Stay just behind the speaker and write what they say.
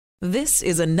This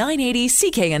is a 980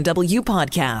 CKNW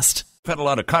podcast. We've had a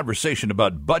lot of conversation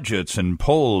about budgets and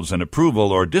polls and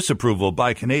approval or disapproval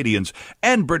by Canadians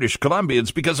and British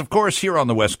Columbians because, of course, here on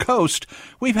the West Coast,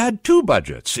 we've had two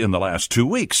budgets in the last 2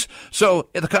 weeks. So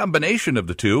the combination of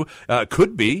the two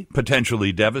could be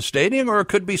potentially devastating, or it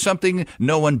could be something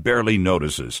no one barely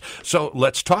notices. So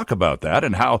let's talk about that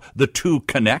and how the two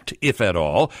connect, if at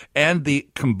all, and the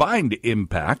combined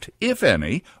impact, if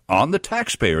any, on the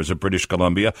taxpayers of British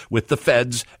Columbia, with the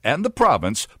feds and the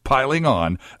province piling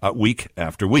on week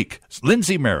after week.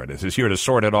 Lindsay Meredith is here to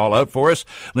sort it all out for us.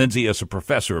 Lindsay is a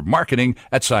professor of marketing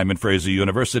at Simon Fraser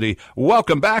University.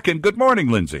 Welcome back and good morning,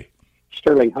 Lindsay.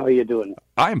 Sterling, how are you doing?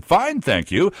 I'm fine,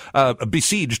 thank you. A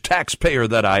besieged taxpayer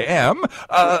that I am.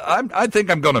 I think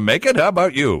I'm going to make it. How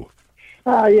about you?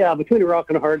 Yeah, between a rock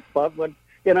and a hard spot, but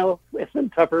it's been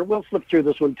tougher. We'll slip through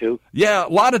this one, too. Yeah, a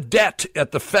lot of debt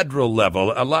at the federal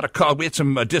level. A lot of we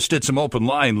had just did some open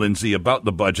line, Lindsay, about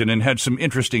the budget and had some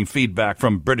interesting feedback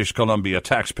from British Columbia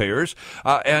taxpayers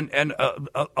and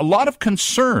a lot of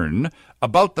concern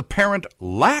about the apparent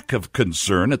lack of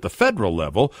concern at the federal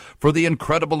level for the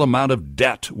incredible amount of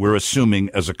debt we're assuming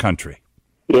as a country.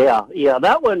 Yeah,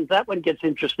 that one gets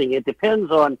interesting. It depends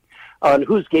on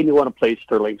whose game you want to play,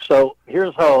 Sterling. So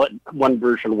here's how one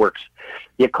version works.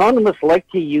 The economists like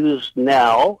to use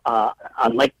now,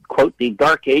 unlike, quote, the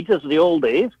dark ages of the old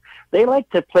days, they like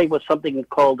to play with something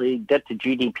called the debt to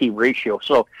GDP ratio.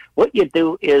 So what you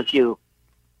do is you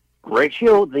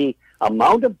ratio the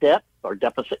amount of debt or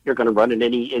deficit you're going to run in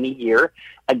any year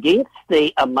against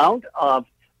the amount of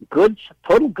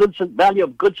total goods and value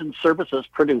of goods and services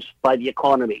produced by the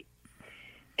economy.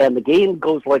 And the game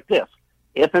goes like this.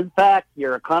 If, in fact,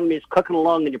 your economy is cooking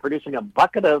along and you're producing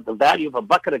the value of a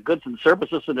bucket of goods and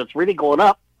services and it's really going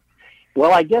up,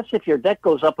 well, I guess if your debt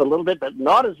goes up a little bit, but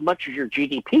not as much as your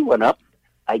GDP went up,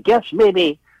 I guess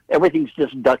maybe everything's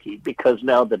just ducky because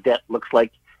now the debt looks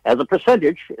like, as a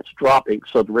percentage, it's dropping.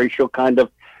 So the ratio kind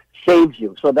of saves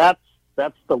you. So that's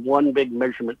the one big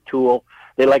measurement tool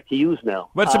they like to use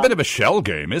now. But it's a bit of a shell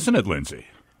game, isn't it, Lindsay?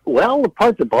 Well, the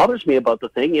part that bothers me about the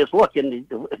thing is, look, at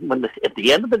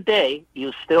the end of the day,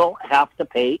 you still have to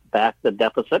pay back the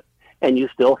deficit, and you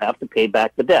still have to pay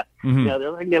back the debt. Mm-hmm. Now, the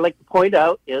other thing they like to point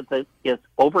out is that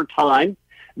over time,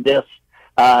 this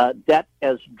debt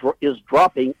is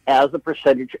dropping as a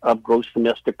percentage of gross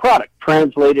domestic product.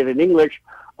 Translated in English,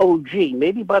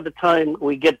 maybe by the time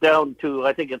we get down to,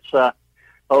 I think it's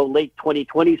late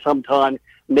 2020 sometime,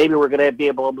 maybe we're going to be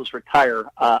able to almost retire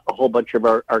a whole bunch of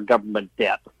our government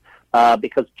debt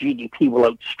because GDP will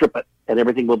outstrip it and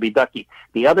everything will be ducky.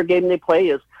 The other game they play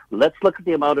is let's look at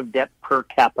the amount of debt per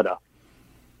capita.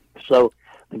 So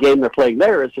the game they're playing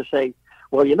there is just saying,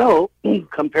 well,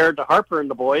 compared to Harper and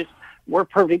the boys, we're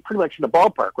pretty much in the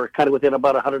ballpark. We're kind of within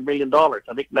about $100 million. I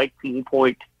think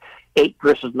 19.8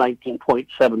 versus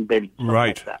 19.7 billion.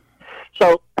 Right. Like that.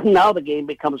 So now the game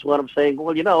becomes one of saying,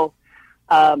 well,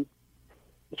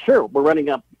 sure, we're running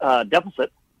up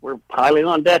deficit. We're piling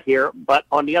on debt here. But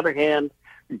on the other hand,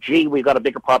 we've got a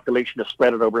bigger population to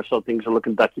spread it over, so things are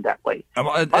looking ducky that way.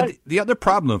 The other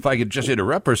problem, if I could just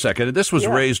interrupt for a second, this was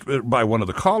raised by one of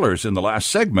the callers in the last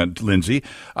segment, Lindsay.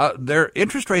 Their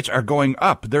interest rates are going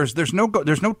up. There's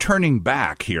no turning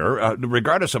back here,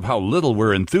 regardless of how little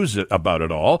we're enthused about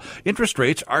it all. Interest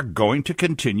rates are going to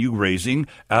continue raising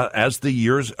as the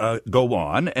years go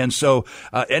on, and so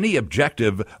any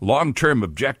long-term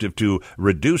objective to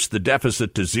reduce the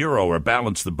deficit to zero or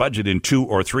balance the budget in 2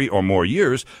 or 3 or more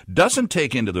years doesn't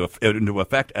take into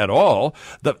effect at all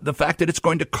the fact that it's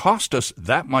going to cost us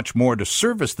that much more to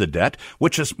service the debt,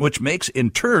 which makes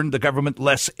in turn the government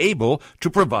less able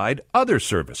to provide other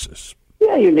services.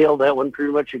 Yeah, you nailed that one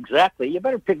pretty much exactly. You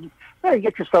better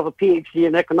get yourself a PhD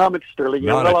in economics, Sterling.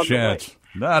 Not a chance.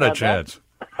 Not a chance.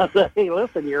 Hey,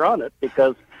 listen, you're on it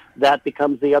because that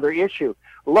becomes the other issue.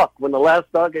 Look, when the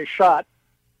last dog is shot,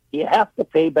 you have to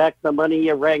pay back the money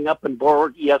you rang up and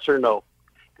borrowed, yes or no.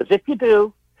 Because if you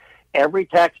do, every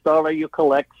tax dollar you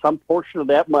collect, some portion of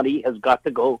that money has got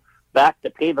to go back to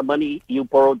pay the money you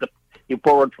borrowed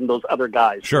from those other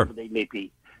guys. Sure. Whoever they may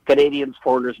be. Canadians,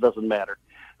 foreigners, doesn't matter.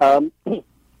 So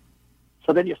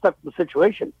then you're stuck with the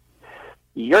situation.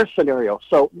 Your scenario.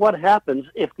 So what happens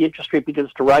if the interest rate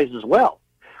begins to rise as well?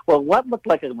 Well, what looked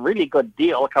like a really good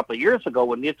deal a couple of years ago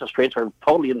when the interest rates were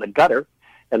totally in the gutter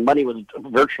and money was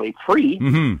virtually free,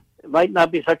 it might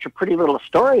not be such a pretty little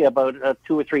story about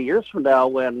 2 or 3 years from now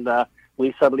when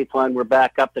we suddenly find we're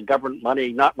back up to government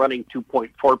money not running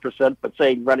 2.4%, but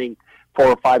say running 4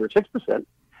 or 5 or 6%.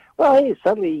 Well, hey,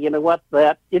 suddenly, you know what,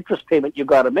 that interest payment you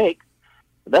got to make,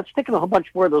 That's taking a whole bunch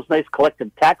more of those nice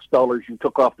collected tax dollars you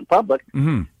took off the public.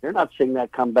 Mm-hmm. They're not seeing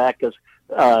that come back as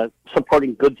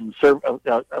supporting goods and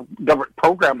government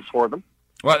programs for them.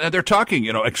 Well, they're talking,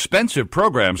 expensive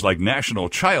programs like national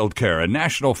child care and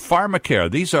national pharmacare.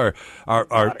 These are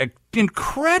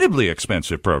incredibly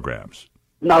expensive programs.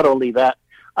 Not only that,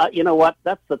 you know what?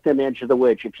 That's the thin edge of the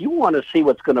wedge. If you want to see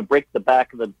what's going to break the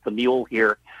back of the mule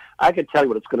here, I can tell you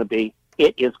what it's going to be.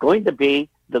 It is going to be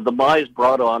the demise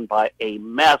brought on by a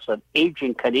massive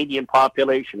aging Canadian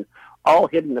population, all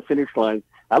hitting the finish line.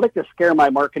 I like to scare my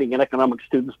marketing and economics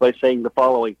students by saying the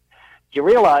following. Do you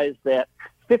realize that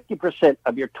 50%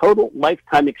 of your total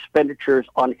lifetime expenditures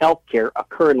on healthcare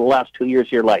occur in the last 2 years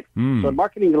of your life? So in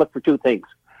marketing, you look for two things.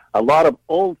 A lot of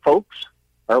old folks,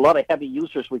 or a lot of heavy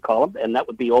users, we call them, and that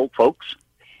would be old folks,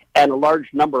 and a large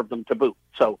number of them to boot.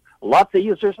 So lots of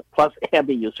users plus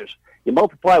heavy users. You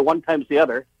multiply one times the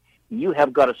other, you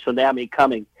have got a tsunami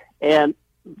coming. And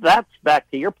that's back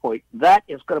to your point. That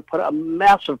is going to put a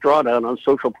massive drawdown on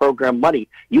social program money.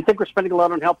 You think we're spending a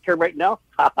lot on healthcare right now?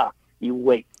 Ha ha, you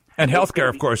wait. And healthcare,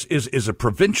 of course, is a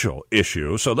provincial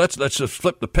issue. So let's just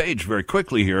flip the page very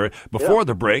quickly here before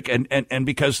the break. And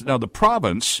because now the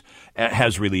province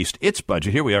has released its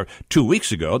budget. Here we are 2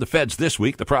 weeks ago. The feds this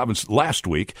week, the province last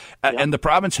week. And the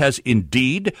province has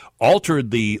indeed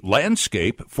altered the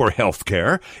landscape for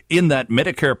healthcare in that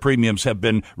Medicare premiums have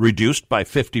been reduced by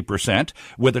 50%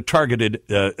 with a targeted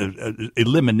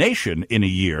elimination in a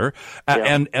year.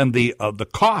 And the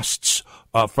costs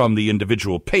from the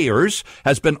individual payers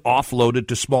has been offloaded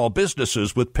to small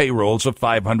businesses with payrolls of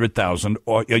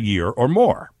 $500,000 a year or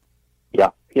more. Yeah.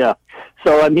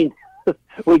 So, I mean,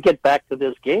 we get back to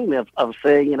this game of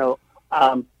saying,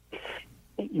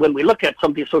 when we look at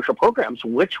some of these social programs,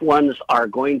 which ones are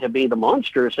going to be the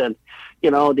monsters? And,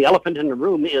 the elephant in the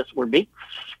room is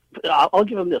I'll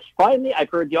give them this. Finally, I've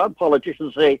heard the odd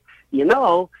politicians say,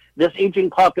 this aging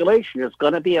population is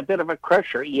going to be a bit of a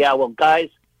crusher. Yeah, well, guys,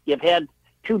 you've had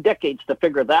 2 decades to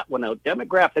figure that one out.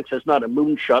 Demographics is not a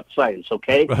moonshot science,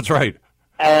 okay? That's right.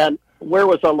 And where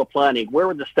was all the planning? Where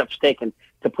were the steps taken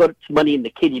to put money in the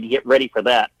kitty to get ready for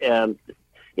that? And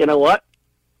you know what?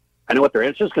 I know what their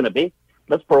answer is going to be.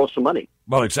 Let's borrow some money.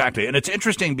 Well, exactly. And it's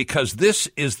interesting because this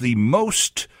is the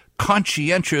most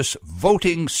conscientious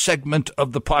voting segment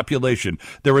of the population.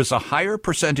 There is a higher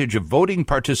percentage of voting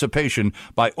participation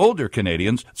by older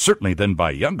Canadians, certainly than by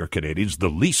younger Canadians, the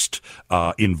least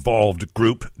involved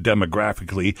group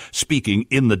demographically speaking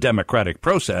in the democratic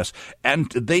process.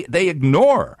 And they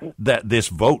ignore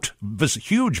this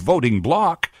huge voting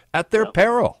bloc at their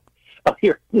peril. Oh,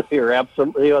 you're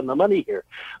absolutely on the money here.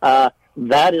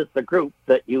 That is the group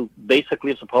that you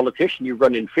basically, as a politician, you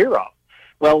run in fear of.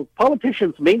 Well,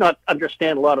 politicians may not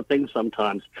understand a lot of things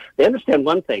sometimes. They understand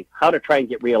one thing, how to try and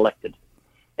get reelected.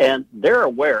 And they're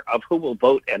aware of who will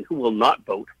vote and who will not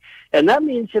vote. And that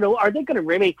means, are they going to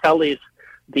really tell a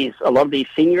lot of these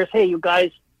seniors, hey, you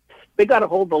guys, we got to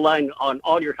hold the line on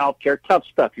all your health care, tough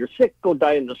stuff. You're sick, go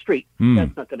die in the street.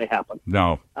 That's not going to happen.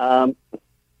 No.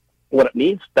 What it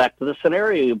means, back to the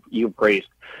scenario you've raised,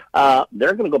 they're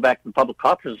going to go back to the public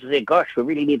office and say, gosh, we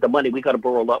really need the money. We got to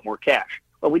borrow a lot more cash.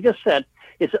 Well, we just said,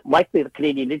 is it likely the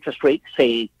Canadian interest rate,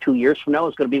 say, 2 years from now,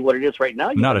 is going to be what it is right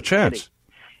now? Not a chance.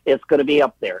 It's going to be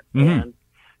up there. And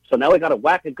so now we got to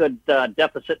whack a good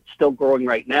deficit, still growing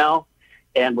right now,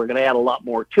 and we're going to add a lot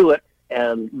more to it.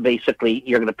 And basically,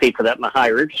 you're going to pay for that in a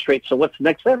higher interest rate. So what's the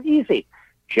next step? Easy.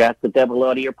 Jack the devil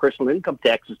out of your personal income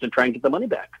taxes to try and get the money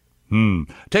back.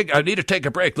 I need to take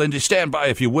a break. Lindsay, stand by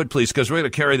if you would, please, because we're going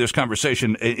to carry this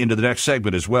conversation into the next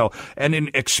segment as well and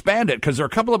expand it, because there are a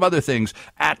couple of other things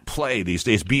at play these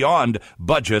days beyond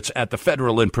budgets at the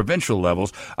federal and provincial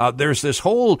levels. There's this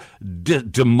whole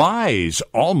demise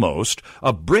almost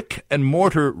of brick and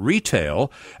mortar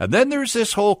retail, and then there's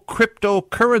this whole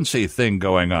cryptocurrency thing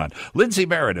going on. Lindsay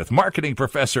Meredith, marketing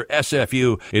professor,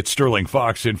 SFU. It's Sterling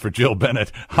Fox in for Jill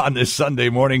Bennett on this Sunday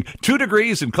morning. 2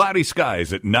 degrees and cloudy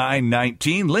skies at 9:19.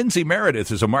 Lindsay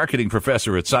Meredith is a marketing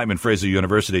professor at Simon Fraser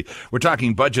University. We're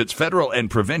talking budgets, federal and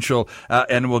provincial,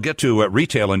 and we'll get to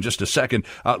retail in just a second.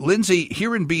 Lindsay,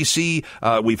 here in BC,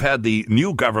 we've had the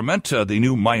new government, the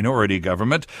new minority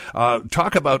government,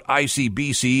 talk about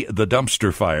ICBC, the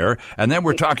dumpster fire, and then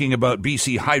we're talking about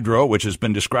BC Hydro, which has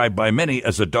been described by many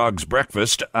as a dog's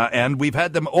breakfast, and we've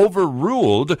had them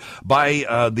overruled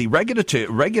by the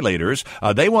regulators.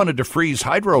 They wanted to freeze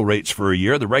hydro rates for a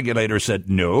year. The regulator said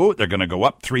no. They're going to go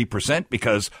up 3%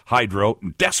 because hydro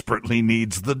desperately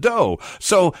needs the dough.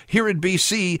 So here in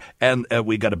BC, and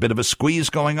we got a bit of a squeeze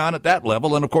going on at that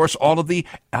level, and of course all of the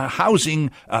housing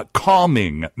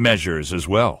calming measures as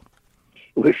well.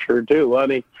 We sure do. I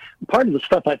mean, part of the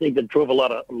stuff I think that drove a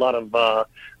lot of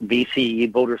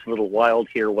BC voters a little wild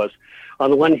here was, on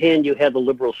the one hand, you had the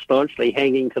Liberals staunchly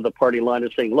hanging to the party line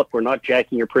and saying, look, we're not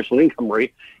jacking your personal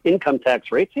income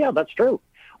tax rates. Yeah, that's true.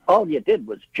 All you did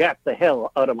was jack the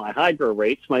hell out of my hydro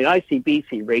rates, my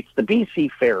ICBC rates, the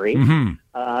BC ferry,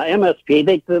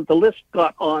 MSP. The list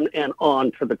got on and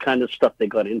on for the kind of stuff they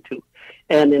got into.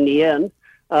 And in the end,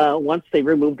 once they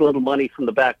removed a little money from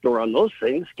the back door on those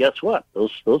things, guess what?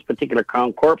 Those particular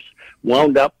Crown Corps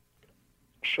wound up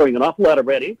showing an awful lot of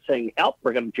red ink, saying, help,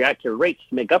 we're going to jack your rates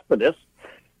to make up for this.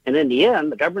 And in the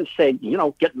end, the government said,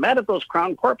 get mad at those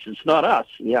Crown Corps. It's not us.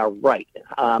 Yeah, right.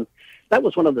 That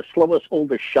was one of the slowest,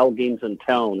 oldest shell games in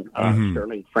town,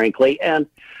 Sterling, frankly. And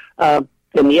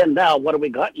in the end now, what do we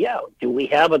got? Yeah, do we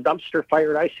have a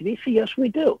dumpster-fired ICBC? Yes, we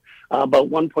do. About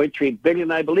 $1.3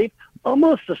 billion, I believe.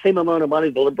 Almost the same amount of money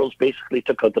the Liberals basically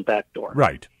took out the back door.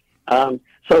 Right.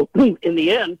 So in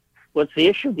the end, what's the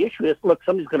issue? The issue is, look,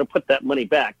 somebody's going to put that money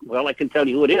back. Well, I can tell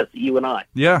you who it is, you and I.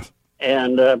 Yeah.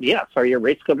 And, are your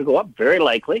rates going to go up? Very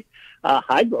likely.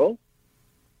 Hydro,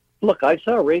 look, I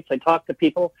saw rates. I talked to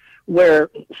people where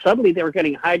suddenly they were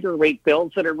getting hydro rate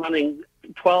bills that are running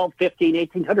 $1,200,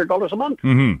 $1,500, $1,800 a month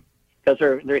because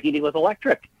they're heating with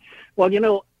electric.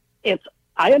 Well,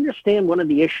 I understand one of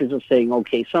the issues of saying,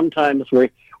 okay, sometimes we're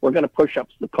going to push up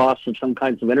the cost of some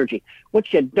kinds of energy.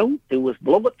 What you don't do is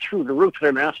blow it through the roof at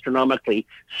an astronomically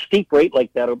steep rate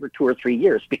like that over 2 or 3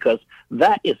 years, because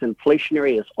that is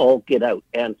inflationary as all get out.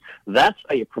 And that's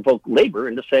how you provoke labor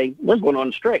into saying, we're going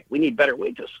on strike. We need better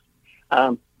wages.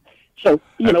 And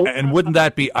wouldn't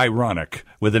that be ironic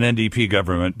with an NDP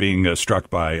government being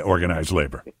struck by organized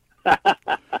labor?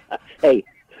 Hey,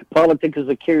 politics is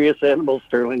a curious animal,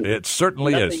 Sterling. It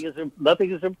certainly is.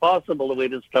 Nothing is impossible the way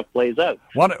this stuff plays out.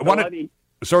 Go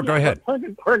ahead.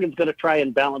 Horgan's going to try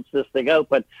and balance this thing out,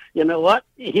 but you know what?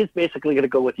 He's basically going to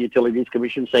go with the Utilities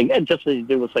Commission saying, just as you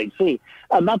do with St. C.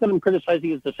 Not that I'm criticizing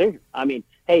his decision. I mean,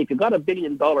 hey, if you've got $1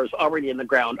 billion already in the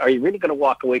ground, are you really going to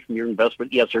walk away from your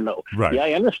investment, yes or no? Right. Yeah,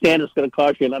 I understand it's going to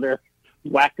cost you another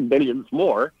whack of billions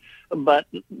more, but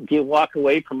do you walk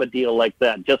away from a deal like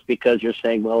that just because you're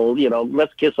saying, well,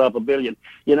 let's kiss off $1 billion?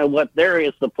 You know what? There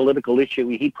is the political issue.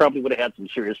 He probably would have had some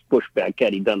serious pushback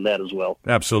had he done that as well.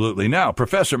 Absolutely. Now,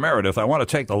 Professor Meredith, I want to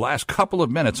take the last couple of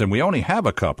minutes, and we only have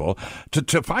a couple,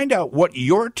 to find out what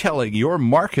you're telling your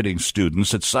marketing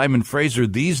students at Simon Fraser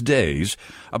these days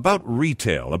about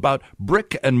retail, about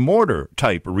brick and mortar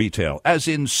type retail, as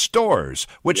in stores,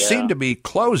 which seem to be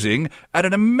closing at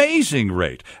an amazing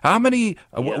rate. How many...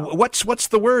 What's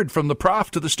the word from the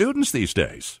prof to the students these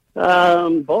days? Keep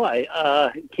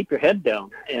your head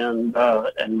down and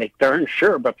make darn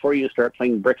sure before you start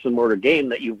playing bricks and mortar game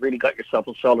that you've really got yourself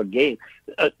a solid game,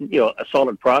 a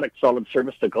solid product, solid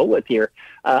service to go with here.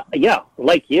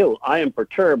 Like you, I am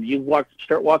perturbed. You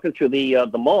start walking through the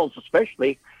malls,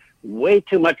 especially. Way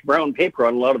too much brown paper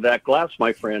on a lot of that glass,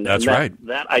 my friend. That's right.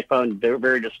 That I found very,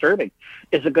 very disturbing.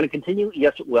 Is it going to continue?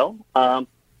 Yes, it will.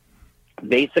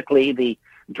 Basically, the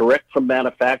direct from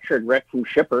manufacturer, direct from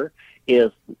shipper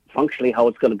is functionally how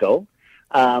it's going to go.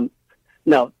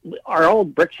 Now, are all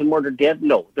bricks and mortar dead?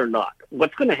 No, they're not.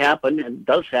 What's going to happen, and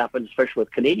does happen, especially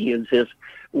with Canadians, is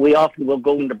we often will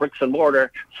go into bricks and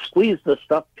mortar, squeeze the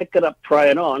stuff, pick it up, try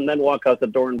it on, then walk out the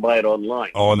door and buy it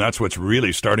online. Oh, and that's what's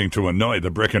really starting to annoy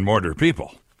the brick and mortar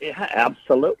people. Yeah,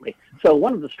 absolutely. So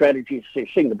one of the strategies you're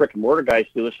seeing the brick and mortar guys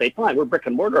do is say, fine, we're brick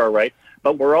and mortar, all right,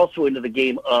 but we're also into the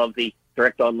game of the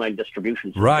direct online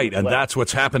distribution. Right, and that's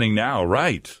what's happening now,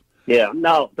 right? Yeah.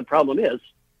 Now, the problem is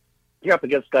you're up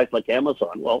against guys like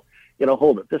Amazon. Well,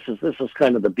 hold it. This is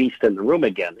kind of the beast in the room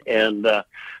again, and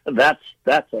that's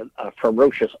a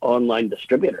ferocious online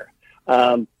distributor.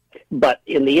 But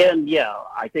in the end,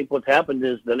 I think what's happened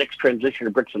is the next transition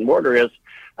to bricks and mortar is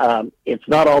it's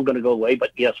not all going to go away,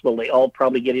 but yes, will they all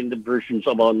probably get into versions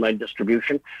of online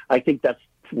distribution? I think that's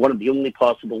one of the only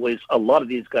possible ways a lot of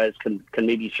these guys can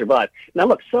maybe survive. Now,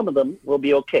 look, some of them will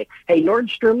be okay. Hey,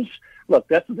 Nordstrom's, look,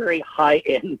 that's a very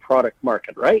high-end product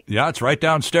market, right? Yeah, it's right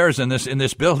downstairs in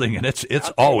this building, and it's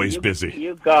always busy.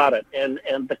 You got it. And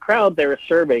the crowd they're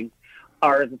serving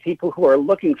are the people who are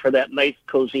looking for that nice,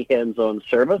 cozy, hands-on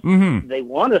service. Mm-hmm. They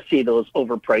want to see those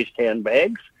overpriced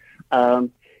handbags,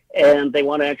 and they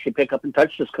want to actually pick up and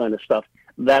touch this kind of stuff.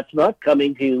 That's not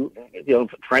coming to,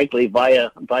 frankly, via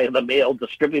the mail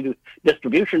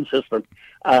distribution system.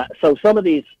 So some of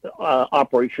these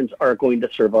operations are going to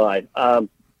survive.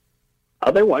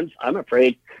 Other ones, I'm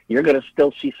afraid you're going to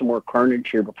still see some more carnage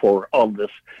here before all of this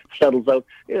settles out.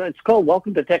 It's called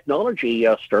Welcome to Technology,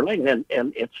 Sterling, and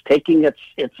it's taking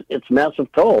its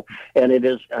massive toll. And it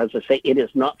is, as I say, it is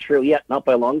not through yet, not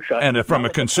by a long shot. And from a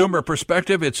consumer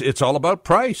perspective, it's all about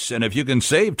price. And if you can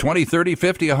save 20, 30,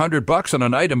 50, $100 on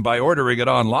an item by ordering it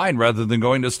online rather than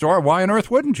going to the store, why on earth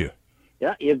wouldn't you?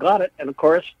 Yeah, you got it. And of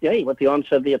course, with the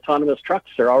onset of the autonomous trucks,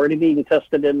 they're already being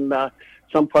tested in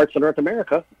some parts of North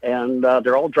America, and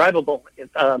they're all drivable.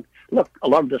 Look, a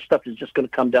lot of this stuff is just going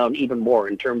to come down even more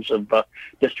in terms of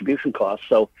distribution costs.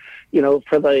 So,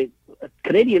 for the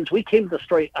Canadians, we came to the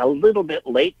story a little bit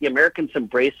late. The Americans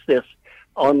embraced this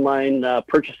online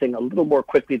purchasing a little more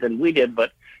quickly than we did,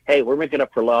 but hey, we're making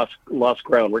up for lost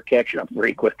ground. We're catching up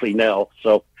very quickly now.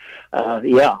 So,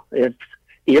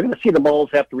 you're going to see the malls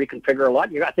have to reconfigure a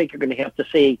lot. I think you're going to have to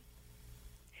see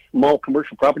mall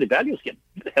commercial property values get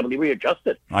heavily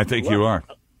readjusted. I think you are.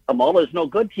 A mall is no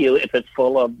good to you if it's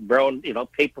full of brown,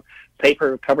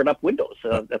 paper covered up windows.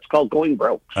 That's called going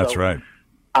broke. That's right.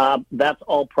 That's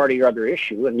all part of your other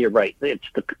issue, and you're right. It's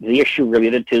the issue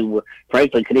related to,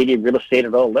 frankly, Canadian real estate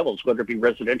at all levels, whether it be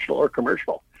residential or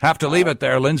commercial. Have to leave it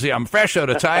there, Lindsay. I'm fresh out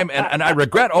of time, and I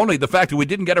regret only the fact that we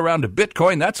didn't get around to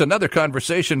Bitcoin. That's another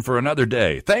conversation for another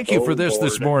day. Thank you for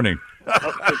this morning.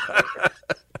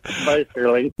 Bye,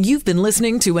 Sterling. You've been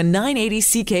listening to a 980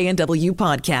 CKNW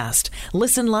podcast.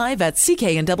 Listen live at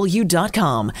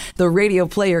cknw.com, the Radio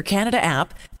Player Canada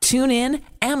app, TuneIn,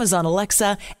 Amazon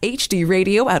Alexa, HD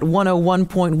Radio at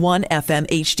 101.1 FM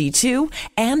HD2,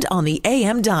 and on the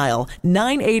AM dial,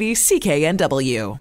 980 CKNW.